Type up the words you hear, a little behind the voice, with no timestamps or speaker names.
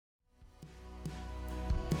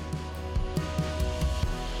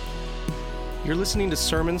You're listening to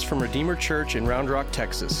sermons from Redeemer Church in Round Rock,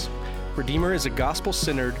 Texas. Redeemer is a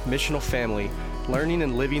gospel-centered, missional family learning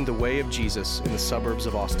and living the way of Jesus in the suburbs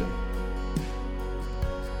of Austin.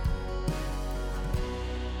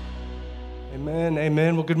 Amen,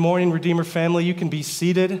 amen. Well, good morning, Redeemer family. You can be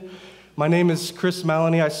seated. My name is Chris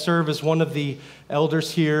Maloney. I serve as one of the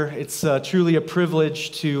elders here. It's truly a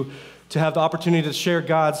privilege to have the opportunity to share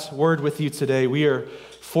God's word with you today. We are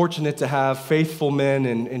fortunate to have faithful men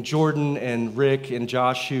in Jordan and Rick and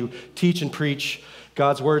Josh who teach and preach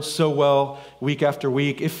God's word so well week after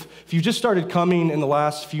week. If you just started coming in the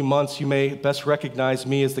last few months, you may best recognize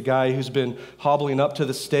me as the guy who's been hobbling up to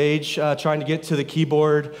the stage, trying to get to the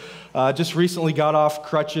keyboard. Just recently got off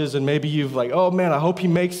crutches, and maybe you've like, oh man, I hope he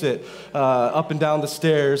makes it up and down the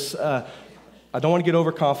stairs. I don't want to get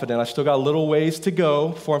overconfident. I still got a little ways to go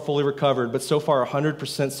before I'm fully recovered, but so far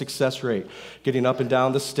 100% success rate getting up and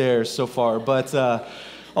down the stairs so far. But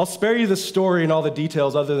I'll spare you the story and all the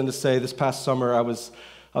details other than to say this past summer I was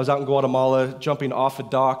out in Guatemala jumping off a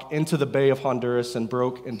dock into the Bay of Honduras and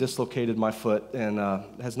broke and dislocated my foot, and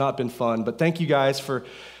it has not been fun. But thank you guys for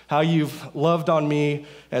how you've loved on me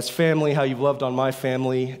as family, how you've loved on my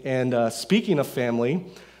family. And speaking of family,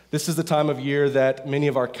 this is the time of year that many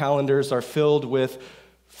of our calendars are filled with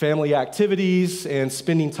family activities and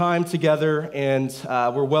spending time together, and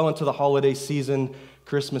we're well into the holiday season.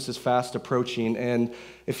 Christmas is fast approaching, and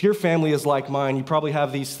if your family is like mine, you probably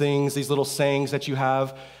have these things, these little sayings that you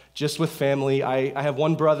have just with family. I have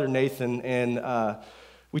one brother, Nathan, and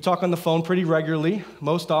we talk on the phone pretty regularly,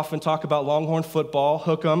 most often talk about Longhorn football,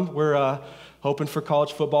 hook 'em. We're hoping for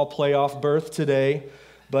college football playoff berth today.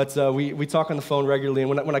 But we talk on the phone regularly,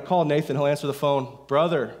 and when I call Nathan, he'll answer the phone,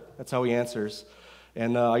 brother, that's how he answers.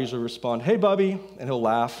 And I usually respond, hey, Bubby, and he'll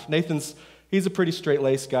laugh. He's a pretty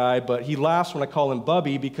straight-laced guy, but he laughs when I call him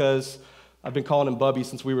Bubby because I've been calling him Bubby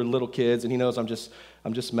since we were little kids, and he knows I'm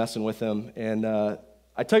just messing with him. And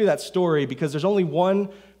I tell you that story because there's only one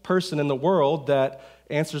person in the world that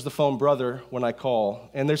answers the phone brother when I call,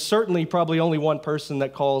 and there's certainly probably only one person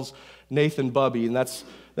that calls Nathan Bubby, and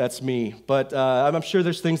that's me. But I'm sure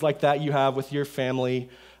there's things like that you have with your family,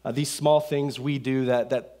 these small things we do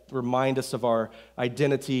that remind us of our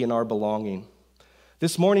identity and our belonging.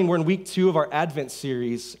 This morning, we're in week 2 of our Advent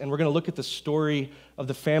series, and we're going to look at the story of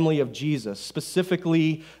the family of Jesus,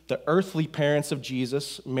 specifically the earthly parents of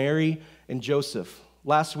Jesus, Mary and Joseph.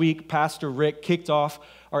 Last week, Pastor Rick kicked off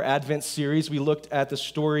our Advent series. We looked at the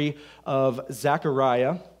story of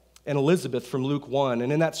Zechariah and Elizabeth from Luke 1,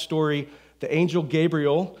 and in that story, the angel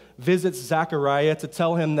Gabriel visits Zechariah to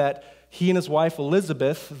tell him that he and his wife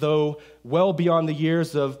Elizabeth, though well beyond the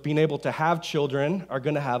years of being able to have children, are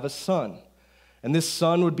going to have a son. And this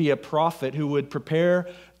son would be a prophet who would prepare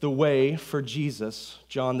the way for Jesus,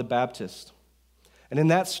 John the Baptist. And in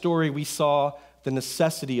that story, we saw the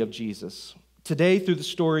necessity of Jesus. Today, through the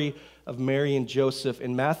story of Mary and Joseph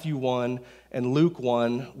in Matthew 1 and Luke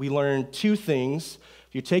 1, we learn 2 things.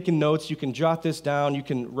 If you're taking notes, you can jot this down. You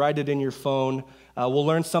can write it in your phone. We'll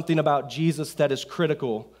learn something about Jesus that is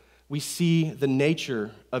critical. We see the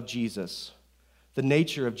nature of Jesus. The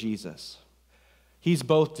nature of Jesus. He's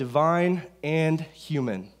both divine and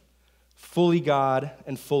human, fully God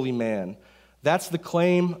and fully man. That's the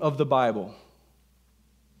claim of the Bible.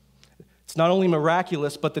 It's not only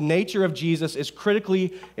miraculous, but the nature of Jesus is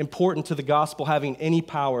critically important to the gospel having any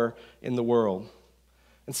power in the world.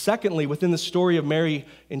 And secondly, within the story of Mary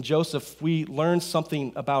and Joseph, we learn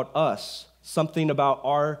something about us, something about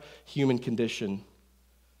our human condition,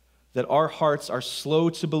 that our hearts are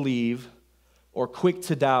slow to believe or quick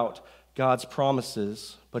to doubt God's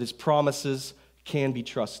promises, but his promises can be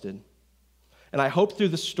trusted. And I hope through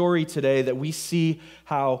the story today that we see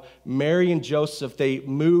how Mary and Joseph, they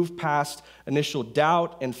move past initial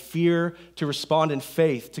doubt and fear to respond in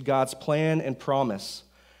faith to God's plan and promise.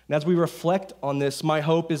 And as we reflect on this, my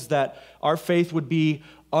hope is that our faith would be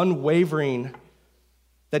unwavering,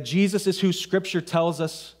 that Jesus is who Scripture tells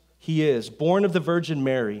us he is, born of the Virgin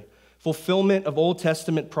Mary, fulfillment of Old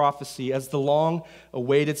Testament prophecy as the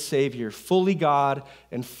long-awaited Savior, fully God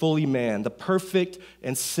and fully man, the perfect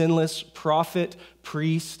and sinless prophet,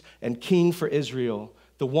 priest, and king for Israel,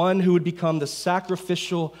 the one who would become the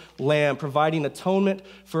sacrificial lamb, providing atonement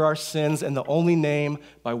for our sins, and the only name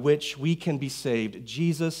by which we can be saved,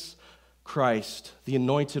 Jesus Christ, the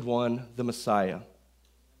anointed one, the Messiah.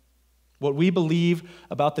 What we believe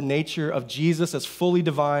about the nature of Jesus as fully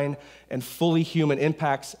divine and fully human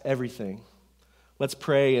impacts everything. Let's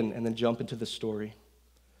pray and then jump into the story.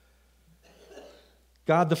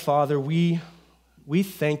 God the Father, we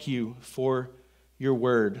thank you for your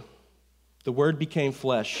word. The word became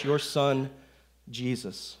flesh, your son,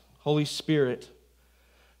 Jesus. Holy Spirit,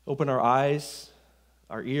 open our eyes,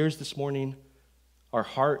 our ears this morning, our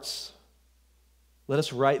hearts. Let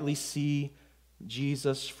us rightly see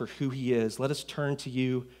Jesus for who he is. Let us turn to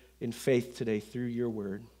you in faith today through your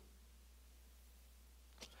word.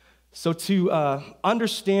 So let's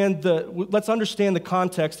understand the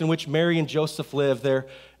context in which Mary and Joseph lived. They're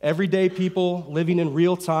everyday people living in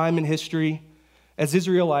real time in history. As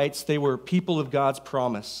Israelites, they were people of God's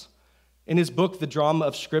promise. In his book, The Drama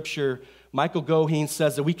of Scripture, Michael Goheen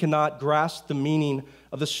says that we cannot grasp the meaning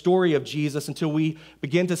of the story of Jesus until we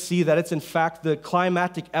begin to see that it's in fact the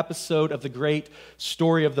climactic episode of the great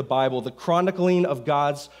story of the Bible, the chronicling of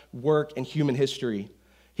God's work in human history.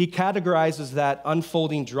 He categorizes that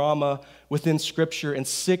unfolding drama within Scripture in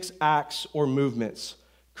 6 acts or movements: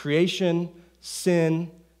 creation,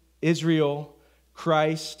 sin, Israel,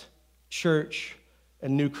 Christ, church,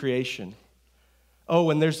 and new creation. Oh,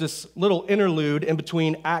 and there's this little interlude in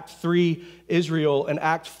between Act 3, Israel, and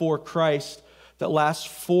Act 4, Christ, that lasts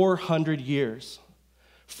 400 years.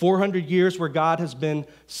 400 years where God has been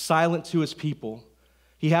silent to his people.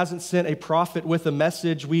 He hasn't sent a prophet with a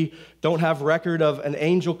message. We don't have record of an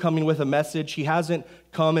angel coming with a message. He hasn't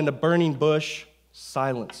come in a burning bush.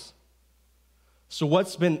 Silence. So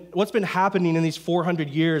what's been happening in these 400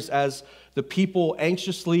 years as the people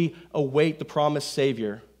anxiously await the promised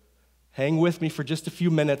Savior? Hang with me for just a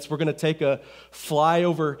few minutes. We're going to take a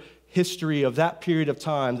flyover history of that period of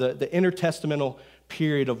time, the intertestamental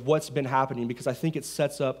period of what's been happening, because I think it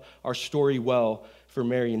sets up our story well for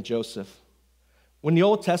Mary and Joseph. When the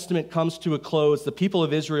Old Testament comes to a close, the people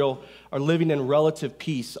of Israel are living in relative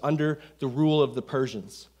peace under the rule of the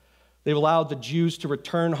Persians. They've allowed the Jews to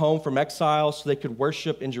return home from exile so they could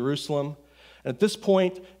worship in Jerusalem. And at this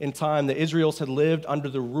point in time, the Israelites had lived under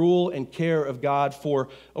the rule and care of God for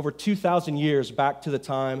over 2,000 years, back to the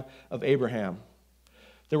time of Abraham.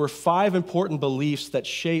 There were 5 important beliefs that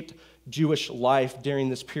shaped Jewish life during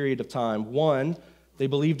this period of time. 1, they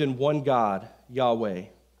believed in one God, Yahweh.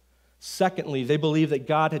 Secondly, they believed that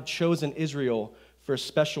God had chosen Israel for a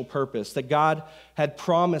special purpose, that God had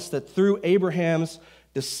promised that through Abraham's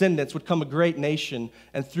descendants would come a great nation,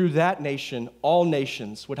 and through that nation, all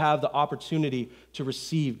nations would have the opportunity to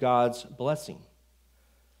receive God's blessing.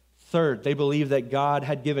 Third, they believed that God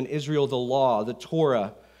had given Israel the law, the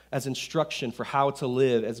Torah, as instruction for how to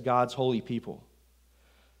live as God's holy people.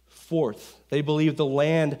 Fourth, they believed the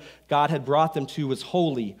land God had brought them to was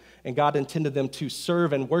holy, and God intended them to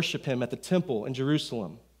serve and worship him at the temple in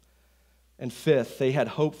Jerusalem. And fifth, they had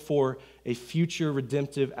hoped for a future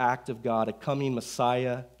redemptive act of God, a coming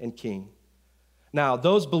Messiah and King. Now,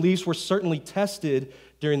 those beliefs were certainly tested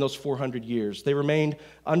during those 400 years. They remained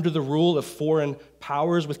under the rule of foreign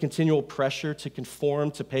powers with continual pressure to conform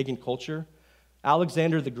to pagan culture.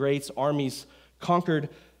 Alexander the Great's armies conquered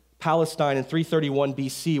Palestine in 331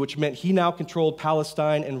 BC, which meant he now controlled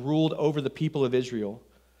Palestine and ruled over the people of Israel.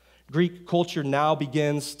 Greek culture now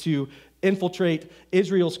begins to infiltrate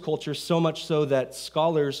Israel's culture, so much so that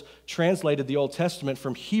scholars translated the Old Testament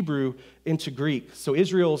from Hebrew into Greek. So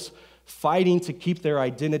Israel's fighting to keep their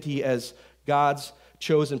identity as God's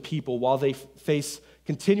chosen people while they face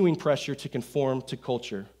continuing pressure to conform to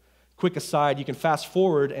culture. Quick aside, you can fast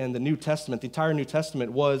forward, and the New Testament, the entire New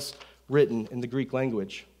Testament was written in the Greek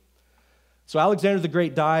language. So Alexander the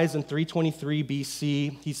Great dies in 323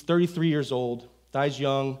 BC. He's 33 years old, dies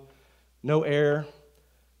young, no heir.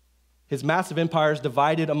 His massive empire is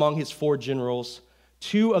divided among his 4 generals.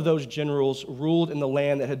 2 of those generals ruled in the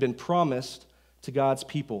land that had been promised to God's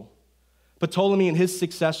people. Ptolemy and his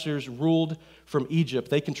successors ruled from Egypt.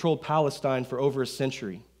 They controlled Palestine for over a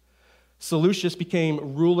century. Seleucus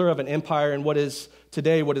became ruler of an empire in what is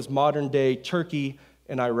modern-day Turkey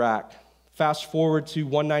and Iraq. Fast forward to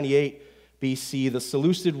 198 BC, the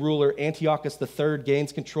Seleucid ruler Antiochus III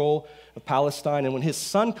gains control of Palestine, and when his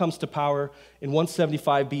son comes to power in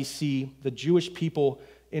 175 BC, the Jewish people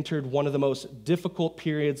entered one of the most difficult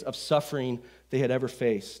periods of suffering they had ever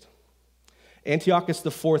faced. Antiochus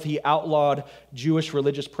IV, he outlawed Jewish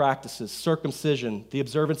religious practices, circumcision, the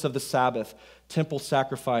observance of the Sabbath, temple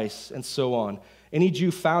sacrifice, and so on. Any Jew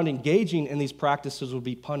found engaging in these practices would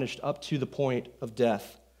be punished up to the point of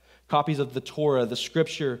death. Copies of the Torah, the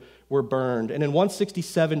scripture, were burned. And in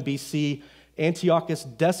 167 BC, Antiochus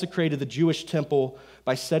desecrated the Jewish temple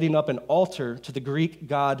by setting up an altar to the Greek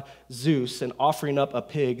god Zeus and offering up a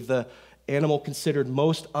pig, the animal considered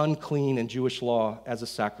most unclean in Jewish law, as a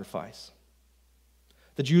sacrifice.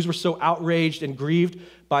 The Jews were so outraged and grieved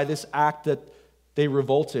by this act that they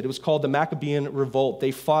revolted. It was called the Maccabean Revolt.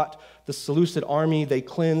 They fought the the Seleucid army, they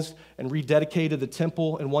cleansed and rededicated the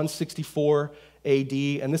temple in 164 AD,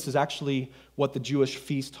 and this is actually what the Jewish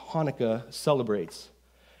feast Hanukkah celebrates.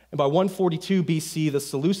 And by 142 BC, the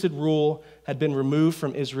Seleucid rule had been removed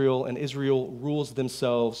from Israel, and Israel rules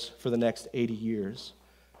themselves for the next 80 years.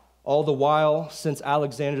 All the while, since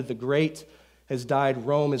Alexander the Great has died,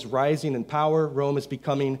 Rome is rising in power. Rome is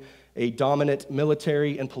becoming a dominant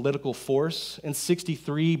military and political force. In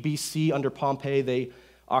 63 BC, under Pompey, they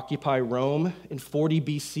occupy Rome. In 40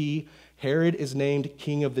 BC, Herod is named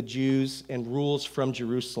king of the Jews and rules from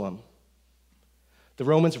Jerusalem. The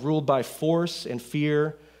Romans ruled by force and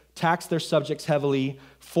fear, taxed their subjects heavily,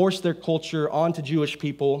 forced their culture onto Jewish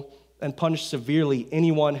people, and punished severely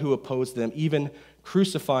anyone who opposed them, even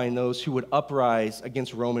crucifying those who would uprise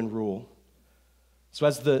against Roman rule. So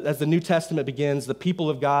as the New Testament begins, the people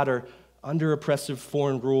of God are under oppressive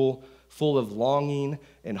foreign rule, full of longing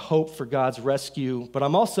and hope for God's rescue. But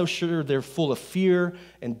I'm also sure they're full of fear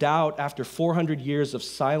and doubt after 400 years of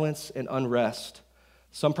silence and unrest.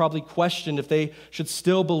 Some probably questioned if they should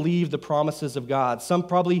still believe the promises of God. Some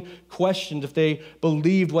probably questioned if they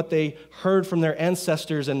believed what they heard from their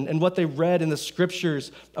ancestors and what they read in the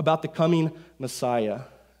scriptures about the coming Messiah.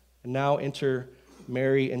 And now enter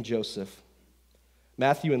Mary and Joseph.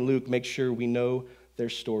 Matthew and Luke make sure we know their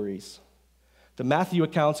stories. The Matthew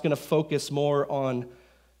account's going to focus more on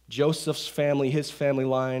Joseph's family, his family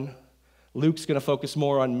line. Luke's going to focus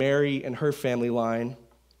more on Mary and her family line.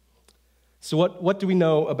 So what do we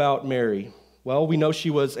know about Mary? Well, we know she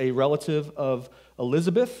was a relative of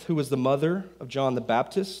Elizabeth, who was the mother of John the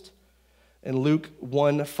Baptist. In Luke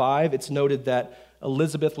 1:5, it's noted that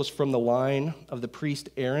Elizabeth was from the line of the priest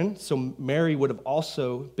Aaron, so Mary would have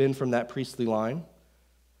also been from that priestly line.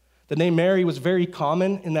 The name Mary was very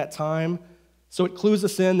common in that time, so it clues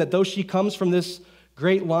us in that though she comes from this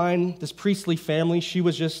great line, this priestly family, she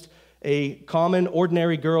was just a common,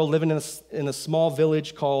 ordinary girl living in a small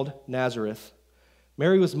village called Nazareth.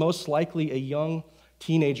 Mary was most likely a young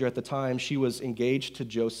teenager at the time. She was engaged to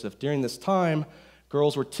Joseph. During this time,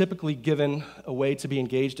 girls were typically given away to be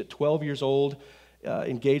engaged at 12 years old,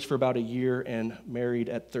 engaged for about a year, and married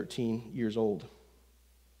at 13 years old.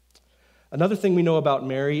 Another thing we know about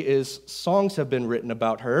Mary is songs have been written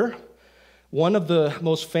about her. One of the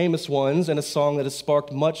most famous ones, and a song that has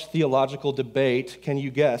sparked much theological debate, can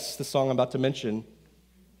you guess the song I'm about to mention?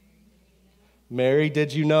 Mary,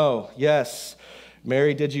 Did You Know? Yes,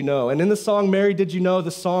 Mary, Did You Know? And in the song, Mary, Did You Know,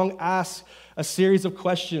 the song asks a series of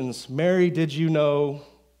questions. Mary, did you know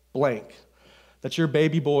blank? That your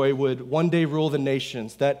baby boy would one day rule the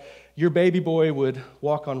nations, that your baby boy would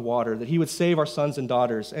walk on water, that he would save our sons and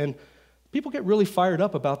daughters. And people get really fired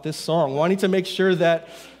up about this song, wanting to make sure that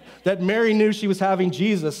Mary knew she was having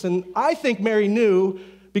Jesus. And I think Mary knew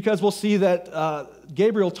because we'll see that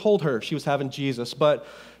Gabriel told her she was having Jesus. But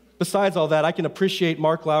besides all that, I can appreciate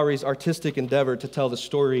Mark Lowry's artistic endeavor to tell the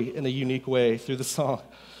story in a unique way through the song.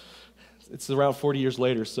 It's around 40 years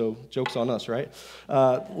later, so joke's on us, right?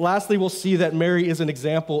 Lastly, we'll see that Mary is an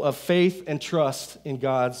example of faith and trust in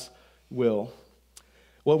God's will.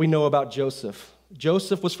 What we know about Joseph.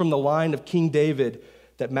 Joseph was from the line of King David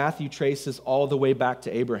that Matthew traces all the way back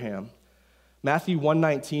to Abraham. Matthew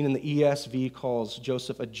 1:19 in the ESV calls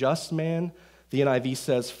Joseph a just man. The NIV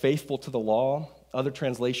says faithful to the law. Other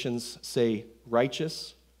translations say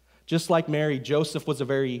righteous. Just like Mary, Joseph was a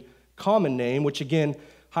very common name, which again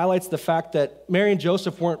highlights the fact that Mary and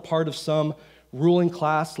Joseph weren't part of some ruling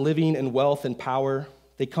class living in wealth and power.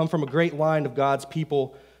 They come from a great line of God's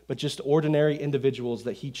people, but just ordinary individuals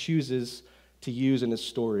that he chooses to use in his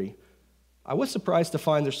story. I was surprised to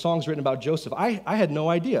find there's songs written about Joseph. I had no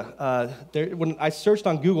idea. When I searched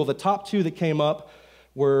on Google, the top two that came up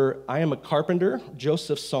were I Am a Carpenter,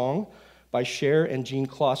 Joseph's song by Cher and Gene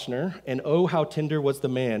Klossner, and Oh, How Tender Was the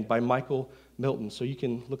Man by Michael Milton. So you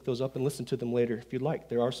can look those up and listen to them later if you'd like.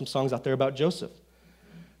 There are some songs out there about Joseph.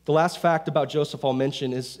 The last fact about Joseph I'll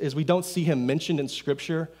mention is we don't see him mentioned in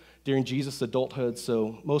Scripture during Jesus' adulthood,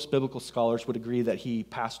 so most biblical scholars would agree that he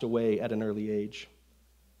passed away at an early age.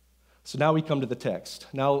 So now we come to the text.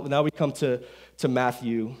 Now we come to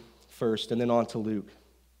Matthew first and then on to Luke.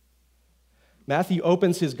 Matthew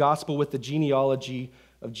opens his gospel with the genealogy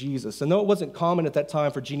of Jesus. And though it wasn't common at that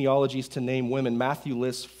time for genealogies to name women, Matthew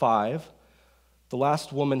lists 5. The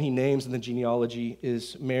last woman he names in the genealogy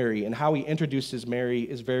is Mary, and how he introduces Mary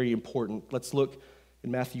is very important. Let's look in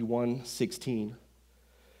Matthew 1:16.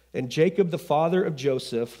 And Jacob, the father of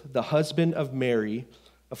Joseph, the husband of Mary,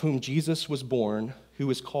 of whom Jesus was born, who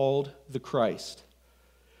is called the Christ.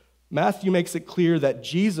 Matthew makes it clear that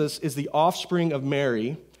Jesus is the offspring of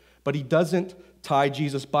Mary, but he doesn't tie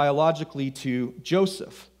Jesus biologically to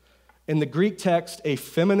Joseph. In the Greek text, a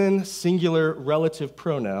feminine singular relative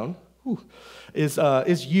pronoun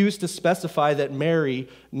is used to specify that Mary,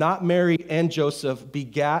 not Mary and Joseph,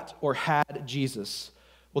 begat or had Jesus.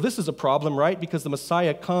 Well, this is a problem, right? Because the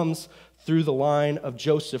Messiah comes through the line of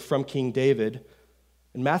Joseph from King David.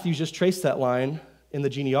 And Matthew just traced that line in the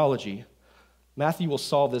genealogy. Matthew will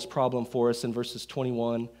solve this problem for us in verses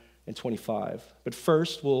 21 and 25. But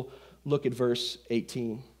first, we'll look at verse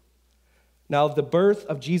 18. Now, the birth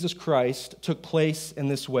of Jesus Christ took place in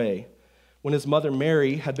this way. When his mother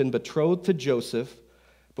Mary had been betrothed to Joseph,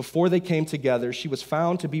 before they came together, she was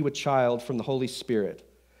found to be with child from the Holy Spirit.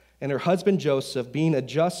 And her husband Joseph, being a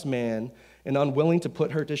just man and unwilling to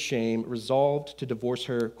put her to shame, resolved to divorce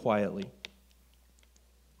her quietly.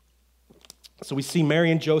 So we see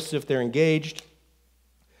Mary and Joseph, they're engaged.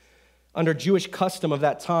 Under Jewish custom of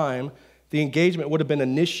that time, the engagement would have been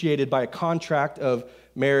initiated by a contract of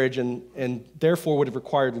marriage and therefore would have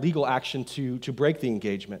required legal action to break the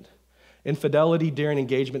engagement. Infidelity during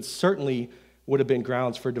engagement certainly would have been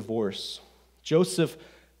grounds for divorce. Joseph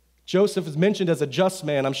is mentioned as a just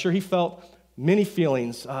man. I'm sure he felt many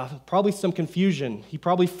feelings, probably some confusion. He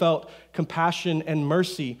probably felt compassion and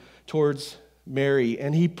mercy towards Mary,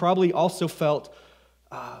 and he probably also felt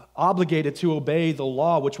obligated to obey the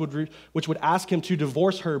law, which would ask him to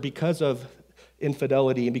divorce her because of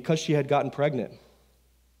infidelity and because she had gotten pregnant.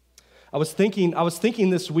 I was thinking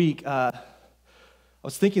this week,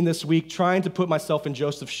 trying to put myself in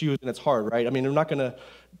Joseph's shoes, and it's hard, right? I mean, I'm not going to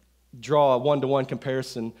draw a one-to-one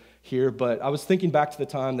comparison here, but I was thinking back to the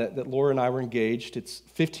time that Laura and I were engaged. It's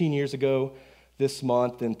 15 years ago this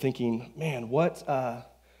month, and thinking, man, what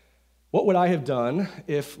would I have done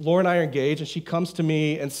if Laura and I are engaged and she comes to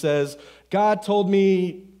me and says, God told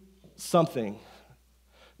me something.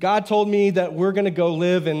 God told me that we're going to go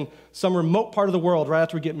live in some remote part of the world right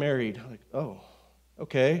after we get married. I'm like, oh,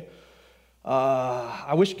 okay.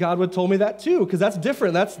 I wish God would have told me that too, because that's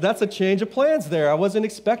different. That's a change of plans there. I wasn't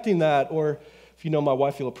expecting that. Or if you know my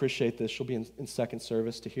wife, you'll appreciate this. She'll be in second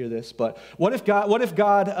service to hear this. But what if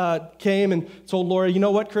God came and told Laura, you know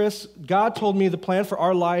what, Chris? God told me the plan for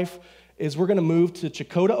our life is we're going to move to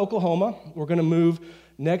Chakota, Oklahoma. We're going to move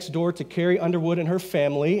next door to Carrie Underwood and her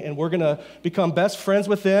family, and we're going to become best friends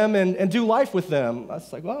with them and do life with them. I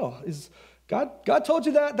was like, wow, is God told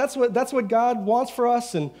you that? That's what God wants for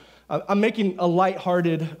us? And I'm making a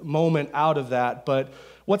lighthearted moment out of that, but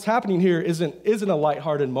what's happening here isn't a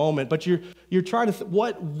lighthearted moment, but you're trying to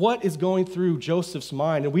what is going through Joseph's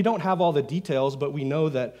mind, and we don't have all the details, but we know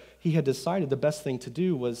that he had decided the best thing to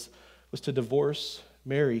do was to divorce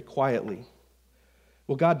Mary quietly.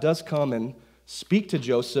 Well, God does come and speak to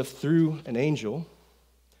Joseph through an angel.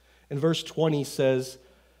 And verse 20 says,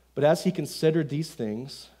 but as he considered these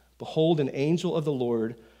things, behold, an angel of the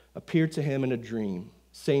Lord appeared to him in a dream,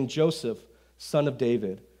 saying, Joseph, son of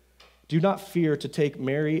David, do not fear to take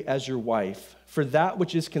Mary as your wife, for that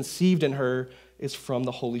which is conceived in her is from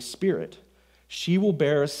the Holy Spirit. She will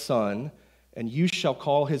bear a son, and you shall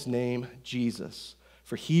call his name Jesus,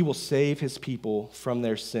 for he will save his people from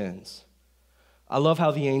their sins. I love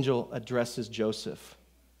how the angel addresses Joseph.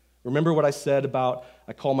 Remember what I said about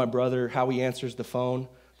I call my brother, how he answers the phone?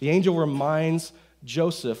 The angel reminds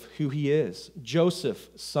Joseph who he is, Joseph,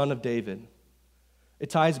 son of David. It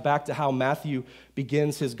ties back to how Matthew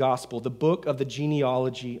begins his gospel, the book of the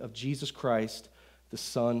genealogy of Jesus Christ, the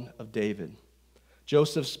son of David.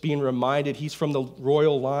 Joseph's being reminded he's from the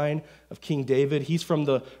royal line of King David. He's from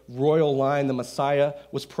the royal line the Messiah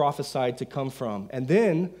was prophesied to come from. And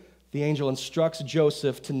then the angel instructs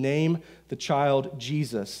Joseph to name the child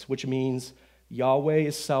Jesus, which means Yahweh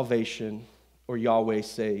is salvation or Yahweh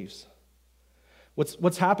saves.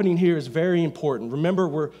 What's happening here is very important. Remember,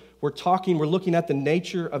 we're looking at the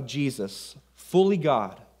nature of Jesus, fully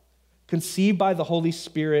God, conceived by the Holy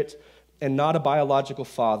Spirit and not a biological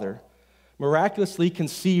father, miraculously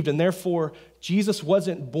conceived, and therefore Jesus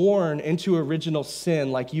wasn't born into original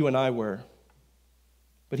sin like you and I were,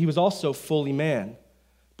 but he was also fully man,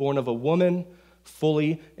 born of a woman,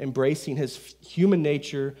 fully embracing his human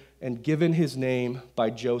nature and given his name by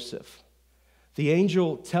Joseph. The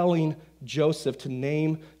angel telling Joseph to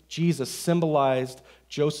name Jesus symbolized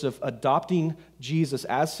Joseph adopting Jesus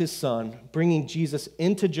as his son, bringing Jesus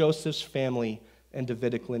into Joseph's family and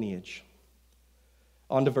Davidic lineage.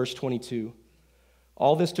 On to verse 22.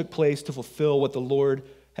 All this took place to fulfill what the Lord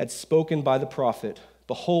had spoken by the prophet.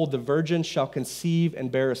 Behold, the virgin shall conceive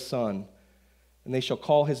and bear a son, and they shall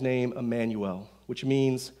call his name Emmanuel, which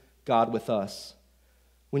means God with us.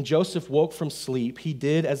 When Joseph woke from sleep, he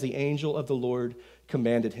did as the angel of the Lord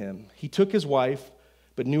commanded him. He took his wife,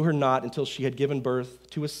 but knew her not until she had given birth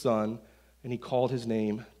to a son, and he called his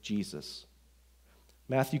name Jesus.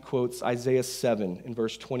 Matthew quotes Isaiah 7 in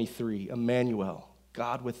verse 23, Emmanuel,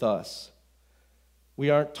 God with us. We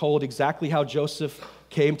aren't told exactly how Joseph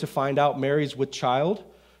came to find out Mary's with child.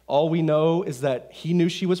 All we know is that he knew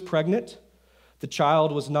she was pregnant. The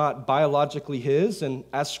child was not biologically his, and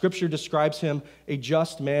as Scripture describes him, a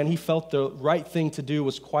just man, he felt the right thing to do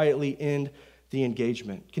was quietly end the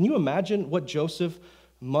engagement. Can you imagine what Joseph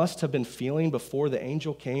must have been feeling before the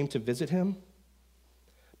angel came to visit him?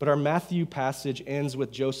 But our Matthew passage ends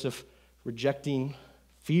with Joseph rejecting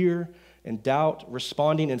fear and doubt,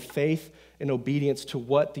 responding in faith and obedience to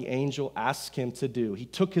what the angel asked him to do. He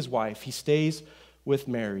took his wife. He stays with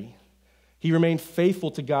Mary. He remained faithful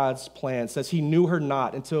to God's plan, says he knew her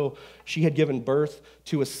not until she had given birth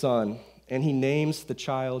to a son, and he names the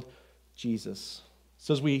child Jesus.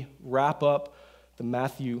 So as we wrap up the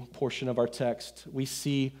Matthew portion of our text, we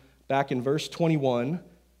see back in verse 21,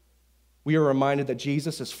 we are reminded that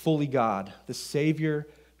Jesus is fully God, the Savior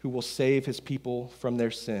who will save his people from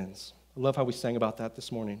their sins. I love how we sang about that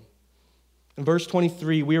this morning. In verse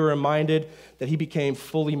 23, we are reminded that he became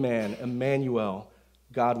fully man, Emmanuel,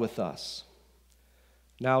 God with us.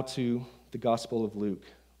 Now to the Gospel of Luke.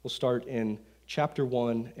 We'll start in chapter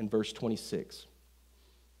 1 and verse 26.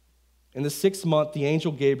 In the 6th month, the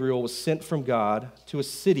angel Gabriel was sent from God to a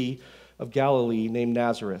city of Galilee named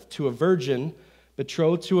Nazareth, to a virgin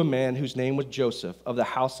betrothed to a man whose name was Joseph, of the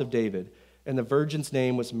house of David, and the virgin's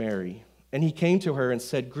name was Mary. And he came to her and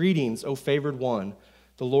said, "Greetings, O favored one,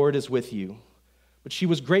 the Lord is with you." But she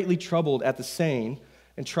was greatly troubled at the saying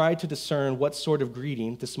and tried to discern what sort of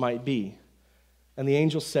greeting this might be. And the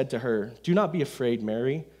angel said to her, "Do not be afraid,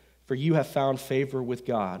 Mary, for you have found favor with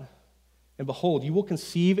God. And behold, you will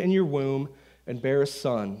conceive in your womb and bear a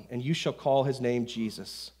son, and you shall call his name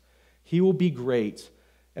Jesus. He will be great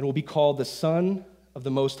and will be called the Son of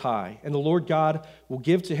the Most High. And the Lord God will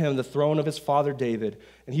give to him the throne of his father David,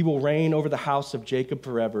 and he will reign over the house of Jacob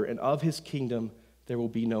forever, and of his kingdom there will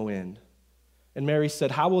be no end." And Mary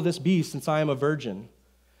said, "How will this be, since I am a virgin?"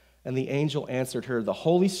 And the angel answered her, "The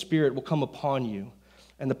Holy Spirit will come upon you,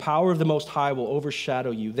 and the power of the Most High will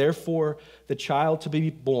overshadow you. Therefore, the child to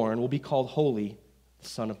be born will be called Holy, the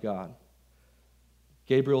Son of God."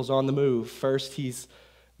 Gabriel's on the move. First, he's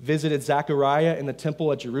visited Zechariah in the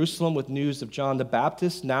temple at Jerusalem with news of John the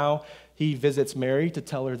Baptist. Now he visits Mary to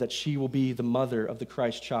tell her that she will be the mother of the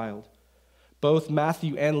Christ child. Both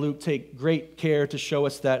Matthew and Luke take great care to show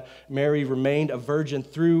us that Mary remained a virgin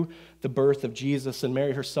through the birth of Jesus, and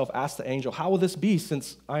Mary herself asked the angel, "How will this be,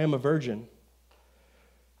 since I am a virgin?"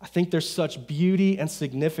 I think there's such beauty and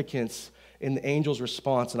significance in the angel's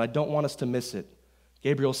response, and I don't want us to miss it.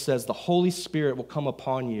 Gabriel says, "The Holy Spirit will come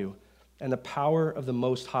upon you, and the power of the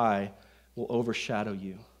Most High will overshadow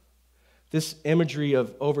you." This imagery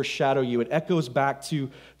of overshadow you, it echoes back to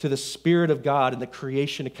the Spirit of God in the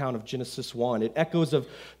creation account of Genesis 1. It echoes of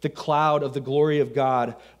the cloud of the glory of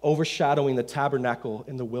God overshadowing the tabernacle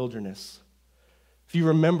in the wilderness. If you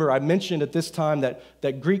remember, I mentioned at this time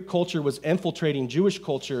that Greek culture was infiltrating Jewish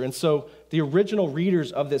culture, and so the original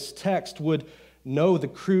readers of this text would know the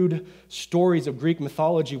crude stories of Greek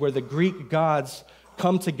mythology where the Greek gods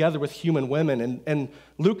come together with human women. And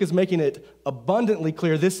Luke is making it abundantly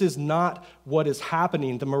clear this is not what is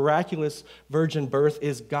happening. The miraculous virgin birth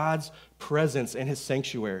is God's presence in his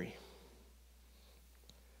sanctuary.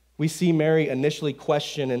 We see Mary initially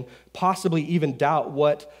question and possibly even doubt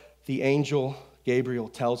what the angel Gabriel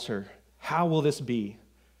tells her. How will this be?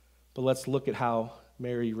 But let's look at how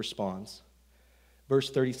Mary responds. Verse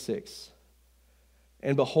 36.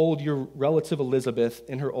 "And behold, your relative Elizabeth,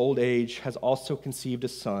 in her old age, has also conceived a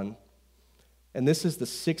son. And this is the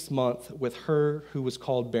 6th month with her who was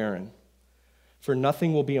called barren. For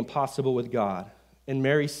nothing will be impossible with God." And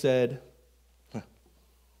Mary said,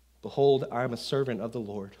 "Behold, I am a servant of the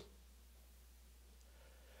Lord.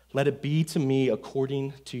 Let it be to me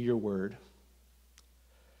according to your word."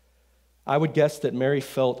 I would guess that Mary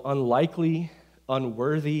felt unlikely,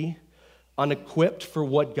 unworthy, unequipped for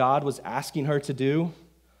what God was asking her to do.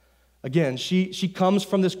 Again, she comes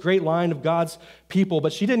from this great line of God's people,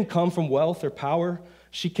 but she didn't come from wealth or power.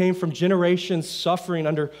 She came from generations suffering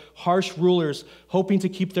under harsh rulers, hoping to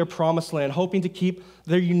keep their promised land, hoping to keep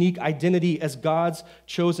their unique identity as God's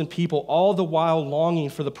chosen people, all the while longing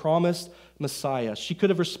for the promised Messiah. She could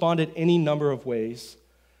have responded any number of ways,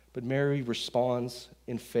 but Mary responds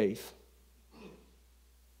in faith.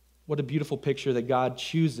 What a beautiful picture that God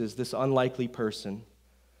chooses this unlikely person.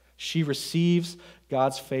 She receives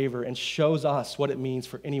God's favor and shows us what it means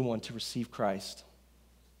for anyone to receive Christ.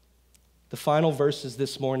 The final verses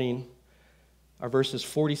this morning are verses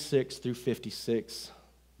 46 through 56.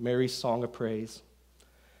 Mary's song of praise.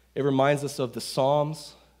 It reminds us of the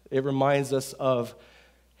Psalms. It reminds us of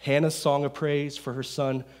Hannah's song of praise for her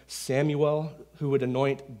son Samuel, who would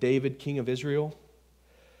anoint David king of Israel.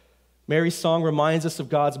 Mary's song reminds us of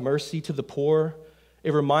God's mercy to the poor.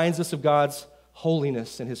 It reminds us of God's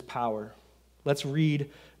holiness and his power. Let's read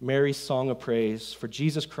Mary's song of praise for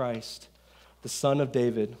Jesus Christ, the Son of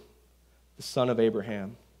David, the son of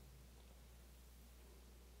Abraham.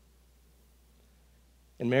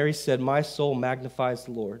 And Mary said, "My soul magnifies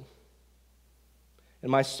the Lord,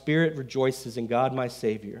 and my spirit rejoices in God my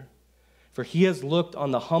Savior, for he has looked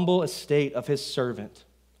on the humble estate of his servant.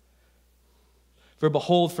 For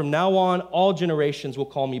behold, from now on all generations will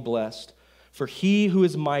call me blessed, for he who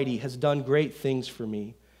is mighty has done great things for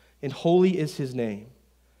me, and holy is his name.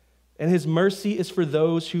 And his mercy is for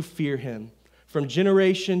those who fear him, from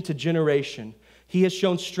generation to generation. He has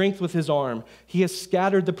shown strength with his arm. He has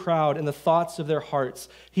scattered the proud in the thoughts of their hearts.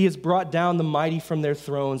 He has brought down the mighty from their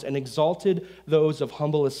thrones and exalted those of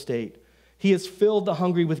humble estate. He has filled the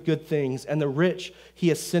hungry with good things, and the rich he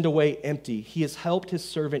has sent away empty. He has helped his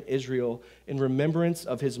servant Israel in remembrance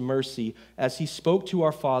of his mercy, as he spoke to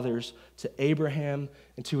our fathers, to Abraham,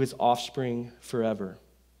 and to his offspring forever."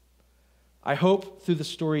 I hope through the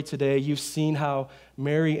story today you've seen how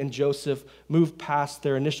Mary and Joseph moved past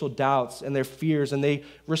their initial doubts and their fears, and they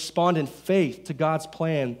respond in faith to God's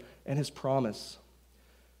plan and his promise.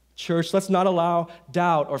 Church, let's not allow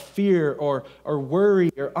doubt or fear or worry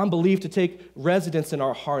or unbelief to take residence in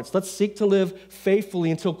our hearts. Let's seek to live faithfully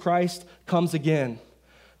until Christ comes again.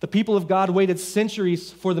 The people of God waited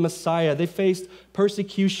centuries for the Messiah. They faced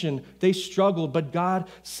persecution. They struggled, but God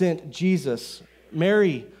sent Jesus.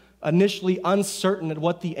 Mary, initially uncertain at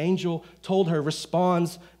what the angel told her,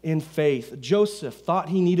 responds in faith. Joseph thought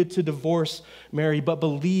he needed to divorce Mary, but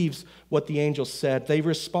believes what the angel said. They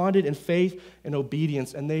responded in faith and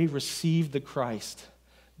obedience, and they received the Christ.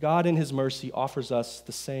 God, in his mercy, offers us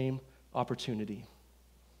the same opportunity.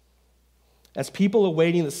 As people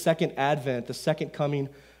awaiting the second advent, the second coming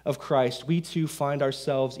of Christ, we too find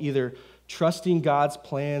ourselves either trusting God's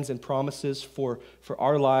plans and promises for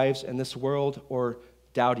our lives in this world, or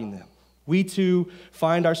doubting them. We too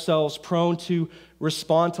find ourselves prone to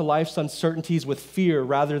respond to life's uncertainties with fear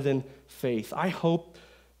rather than faith. I hope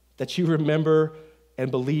that you remember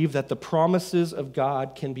and believe that the promises of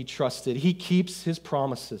God can be trusted. He keeps his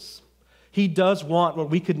promises. He does want what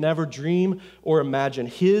we could never dream or imagine.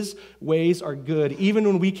 His ways are good, even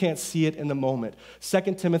when we can't see it in the moment.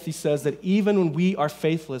 2 Timothy says that even when we are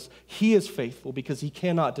faithless, he is faithful because he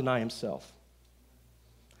cannot deny himself.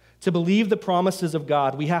 To believe the promises of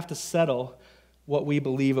God, we have to settle what we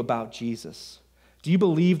believe about Jesus. Do you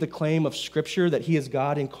believe the claim of Scripture that he is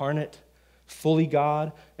God incarnate, fully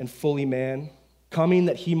God and fully man, coming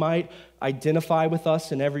that he might identify with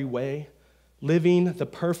us in every way, living the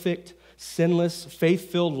perfect, sinless,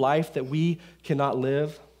 faith-filled life that we cannot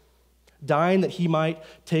live, dying that he might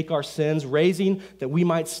take our sins, raising that we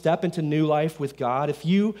might step into new life with God? If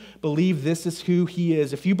you believe this is who he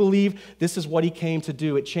is, if you believe this is what he came to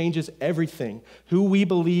do, it changes everything. Who we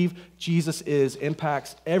believe Jesus is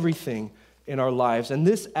impacts everything in our lives. And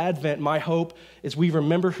this Advent, my hope is we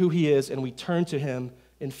remember who he is and we turn to him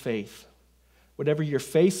in faith. Whatever you're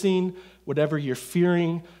facing, whatever you're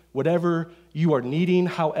fearing, whatever you are needing,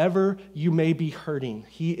 however you may be hurting,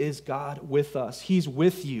 he is God with us. He's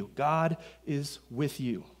with you. God is with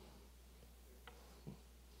you.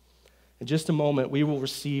 In just a moment, we will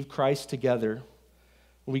receive Christ together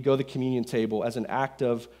when we go to the communion table as an act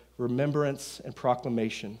of remembrance and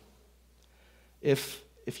proclamation. If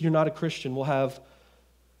you're not a Christian, we'll have,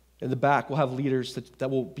 in the back, we'll have leaders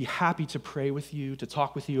that will be happy to pray with you, to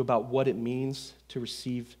talk with you about what it means to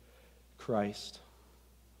receive Christ.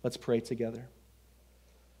 Let's pray together.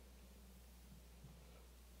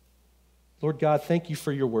 Lord God, thank you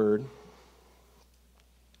for your word.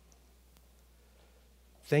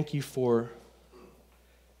 Thank you for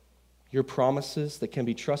your promises that can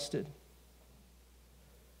be trusted.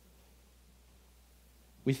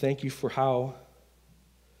 We thank you for how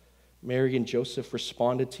Mary and Joseph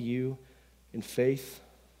responded to you in faith.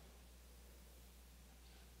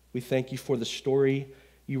 We thank you for the story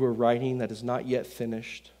you were writing that is not yet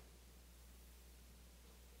finished.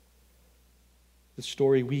 The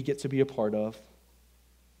story we get to be a part of.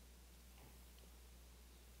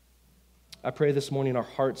 I pray this morning our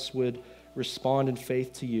hearts would respond in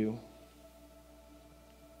faith to you.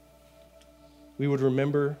 We would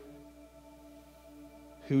remember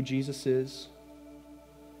who Jesus is,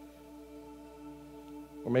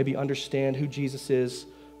 or maybe understand who Jesus is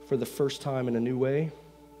for the first time in a new way.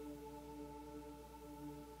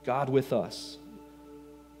 God with us,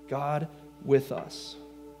 God with us.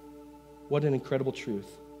 What an incredible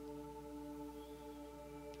truth.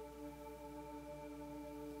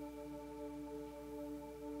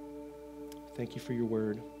 Thank you for your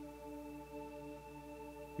word.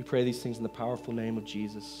 We pray these things in the powerful name of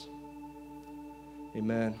Jesus.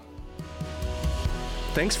 Amen.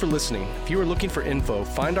 Thanks for listening. If you are looking for info,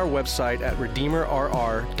 find our website at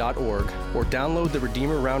redeemerrr.org or download the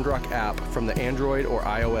Redeemer Round Rock app from the Android or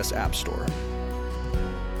iOS App Store.